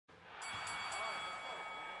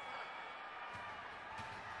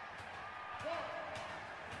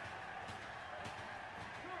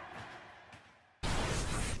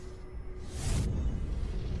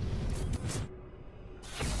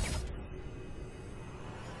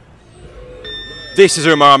This is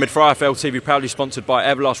Umar Ahmed for IFL TV, proudly sponsored by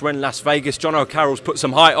Everlast Rent Las Vegas. Jono Carroll's put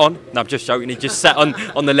some height on. No, I'm just joking. He just sat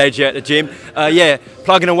on the ledge here at the gym. Yeah,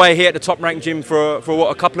 plugging away here at the top-ranked gym for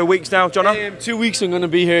what, a couple of weeks now, Jono? 2 weeks I'm going to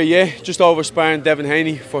be here, yeah. Just over sparring Devin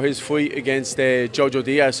Haney for his fight against Jojo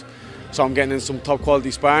Diaz. So I'm getting in some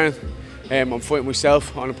top-quality sparring. I'm fighting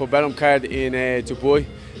myself on a Probellum card in Dubai,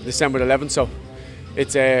 December 11th. So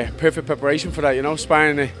it's a perfect preparation for that, you know,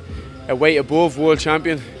 sparring a weight above world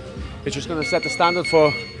champion. It's just going to set the standard for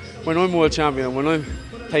when I'm world champion and when I'm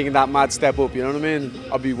taking that mad step up, you know what I mean?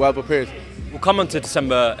 I'll be well prepared. We'll come on to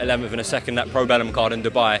December 11th in a second, that Probellum card in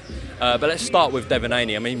Dubai. But let's start with Devin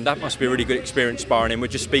Haney. I mean, that must be a really good experience sparring him. We're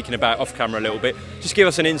just speaking about off camera a little bit. Just give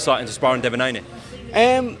us an insight into sparring Devin Haney.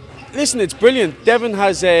 Listen, it's brilliant. Devin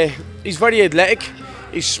has, he's very athletic,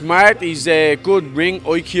 he's smart, he's a good ring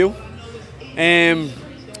IQ.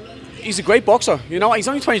 He's a great boxer, you know. He's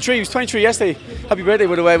only 23. He was 23 yesterday. Happy birthday,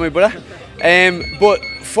 by the way, my brother. But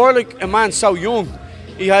for like a man so young,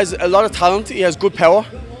 he has a lot of talent. He has good power.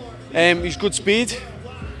 He's good speed.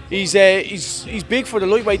 He's big for the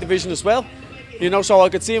lightweight division as well, you know. So I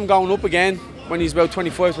could see him going up again when he's about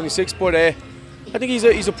 25, 26. But I think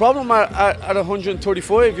he's a problem at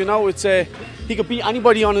 135. You know, it's he could beat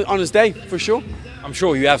anybody on his day for sure. I'm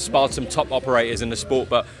sure you have sparred some top operators in the sport,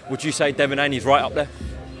 but would you say Devin Haney's right up there?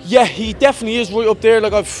 Yeah, he definitely is right up there.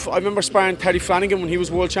 Like I remember sparring Terry Flanagan when he was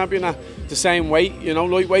world champion at the same weight, you know,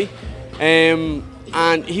 lightweight. And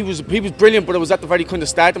he was brilliant, but it was at the very kind of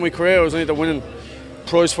start of my career. I was only the winning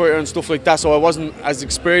prize fighter and stuff like that, so I wasn't as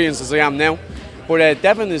experienced as I am now. But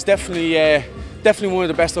Devin is definitely one of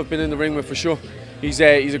the best I've been in the ring with for sure. He's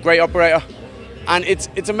a great operator, and it's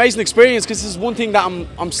an amazing experience because this is one thing that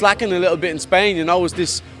I'm slacking a little bit in Spain. You know, is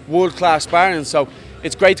this world class sparring. So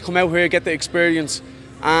it's great to come out here, get the experience.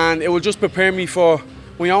 And it will just prepare me for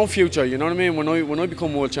my own future, you know what I mean? When I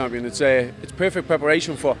become world champion, it's perfect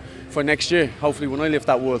preparation for next year. Hopefully, when I lift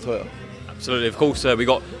that world title. Absolutely, of course. We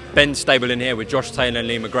got Ben Stable in here with Josh Taylor and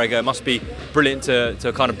Lee McGregor. It must be brilliant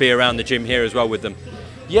to kind of be around the gym here as well with them.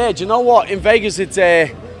 Yeah, do you know what? In Vegas,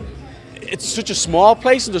 it's such a small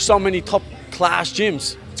place and there's so many top class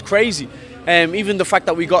gyms. It's crazy. Even the fact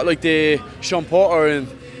that we got like the Sean Porter and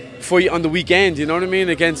fight on the weekend, you know what I mean,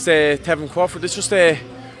 against Tevin Crawford. It's just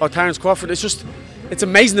or Terence Crawford. It's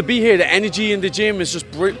amazing to be here. The energy in the gym is just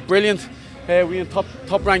brilliant. We're in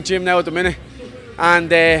top ranked gym now at the minute, and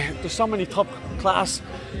there's so many top class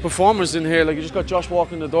performers in here. Like you just got Josh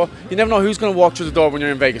walking the door. You never know who's going to walk through the door when you're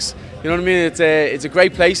in Vegas. You know what I mean? It's a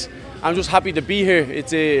great place. I'm just happy to be here.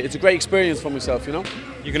 It's a great experience for myself. You know.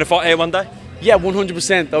 You're going to fight here one day? Yeah,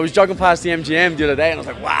 100%. I was jogging past the MGM the other day, and I was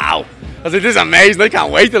like, wow. I was like, this is amazing. I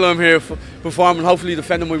can't wait till I'm here performing, hopefully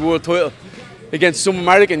defending my world title against some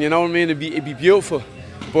American, you know what I mean? It'd be beautiful.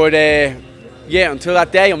 But yeah, until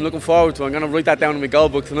that day, I'm looking forward to it. I'm going to write that down in my goal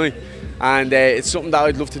book tonight. And it's something that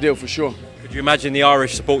I'd love to do for sure. Could you imagine the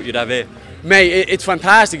Irish support you'd have here? Mate, it's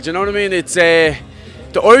fantastic, do you know what I mean? It's the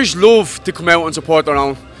Irish love to come out and support their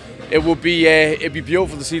own. It'd be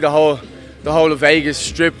beautiful to see the whole of Vegas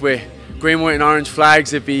strip with green, white and orange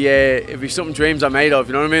flags. It'd be something dreams are made of,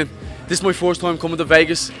 you know what I mean? This is my first time coming to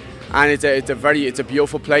Vegas, and it's a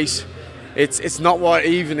beautiful place. It's not what I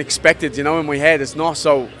even expected, you know, in my head. It's not.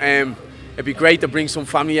 So it'd be great to bring some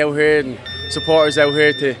family out here and supporters out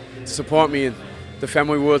here to support me and defend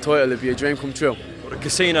my world title. It'd be a dream come true. Well, the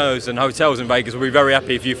casinos and hotels in Vegas will be very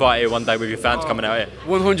happy if you fight here one day with your fans coming out here.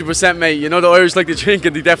 100%, mate. You know the Irish like to drink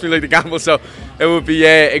and they definitely like to gamble, so it would be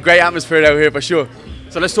a great atmosphere out here for sure.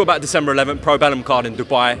 So let's talk about December 11th, Probellum card in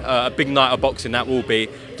Dubai. A big night of boxing that will be.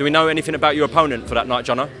 Do we know anything about your opponent for that night,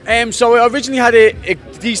 Jono? So I originally had a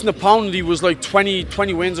decent opponent. He was like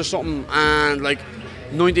 20 wins or something, and like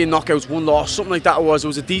 19 knockouts, 1 loss, something like that. It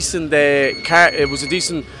was a decent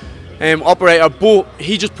operator, but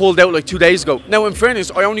he just pulled out like 2 days ago. Now, in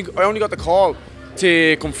fairness, I only got the call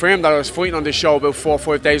to confirm that I was fighting on this show about 4 or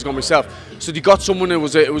 5 days ago myself. So they got someone who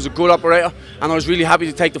was a good operator, and I was really happy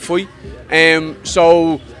to take the fight.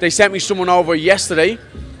 So they sent me someone over yesterday,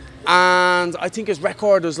 and I think his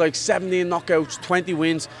record was like 17 knockouts, 20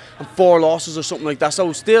 wins, and 4 losses or something like that.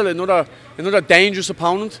 So still another dangerous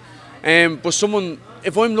opponent. But someone,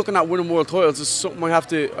 if I'm looking at winning world titles, it's something I have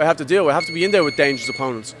to do. I have to be in there with dangerous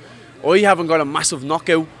opponents. I haven't got a massive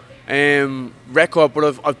knockout record,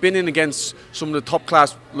 but I've been in against some of the top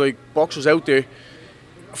class like boxers out there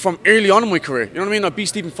from early on in my career. You know what I mean? I beat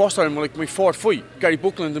Stephen Foster in like my 4th fight, Gary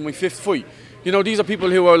Buckland in my 5th fight. You know, these are people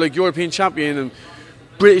who are like European champion and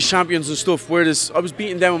British champions and stuff, whereas I was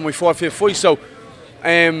beating them in my 4th, 5th fight. So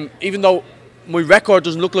even though my record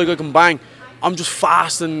doesn't look like I can bang, I'm just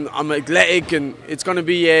fast and I'm athletic, and it's gonna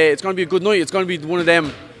be a good night. It's gonna be one of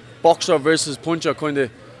them boxer versus puncher kind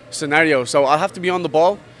of scenario. So I'll have to be on the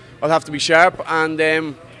ball, I'll have to be sharp, and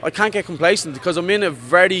I can't get complacent because I'm in a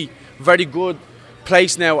very, very good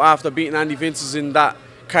place now after beating Andy Vinces in that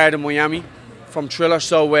card in Miami from Triller.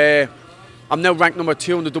 So I'm now ranked number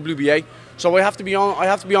 2 in the WBA. So I have to be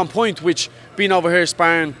on point, which being over here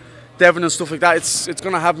sparring Devin and stuff like that, it's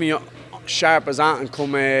going to have me sharp as that and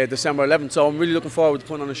come December 11th. So I'm really looking forward to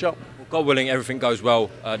putting on a show. God willing, everything goes well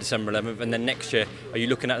December 11th, and then next year, are you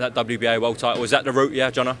looking at that WBA world title? Is that the route, yeah,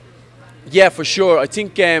 Jono? Yeah, for sure. I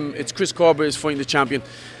think it's Chris Corbett is fighting the champion,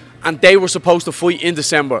 and they were supposed to fight in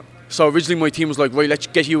December. So originally my team was like, right, let's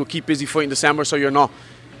get you keep busy fighting December so you're not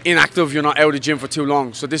inactive, you're not out of the gym for too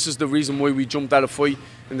long. So this is the reason why we jumped out of fight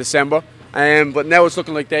in December. But now it's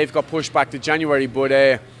looking like they've got pushed back to January. But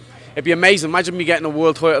it'd be amazing. Imagine me getting a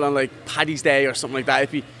world title on like Paddy's Day or something like that.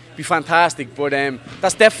 It'd be fantastic. But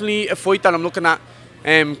that's definitely a fight that I'm looking at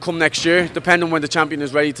come next year, depending on when the champion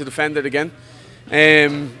is ready to defend it again.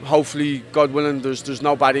 Hopefully, God willing, there's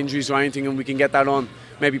no bad injuries or anything, and we can get that on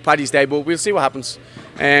maybe Paddy's Day. But we'll see what happens.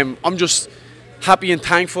 I'm just happy and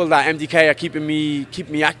thankful that MDK are keeping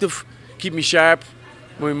me active, keep me sharp,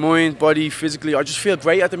 my mind, body, physically. I just feel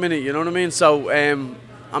great at the minute. You know what I mean? So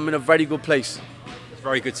I'm in a very good place.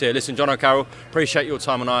 Very good to hear. Listen, Jono Carroll, appreciate your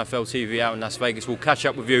time on IFL TV out in Las Vegas. We'll catch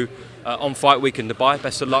up with you on Fight Week in Dubai.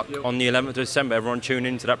 Best of luck on the 11th of December. Everyone tune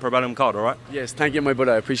in to that Probellum card, all right? Yes, thank you, my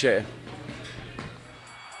brother. I appreciate it.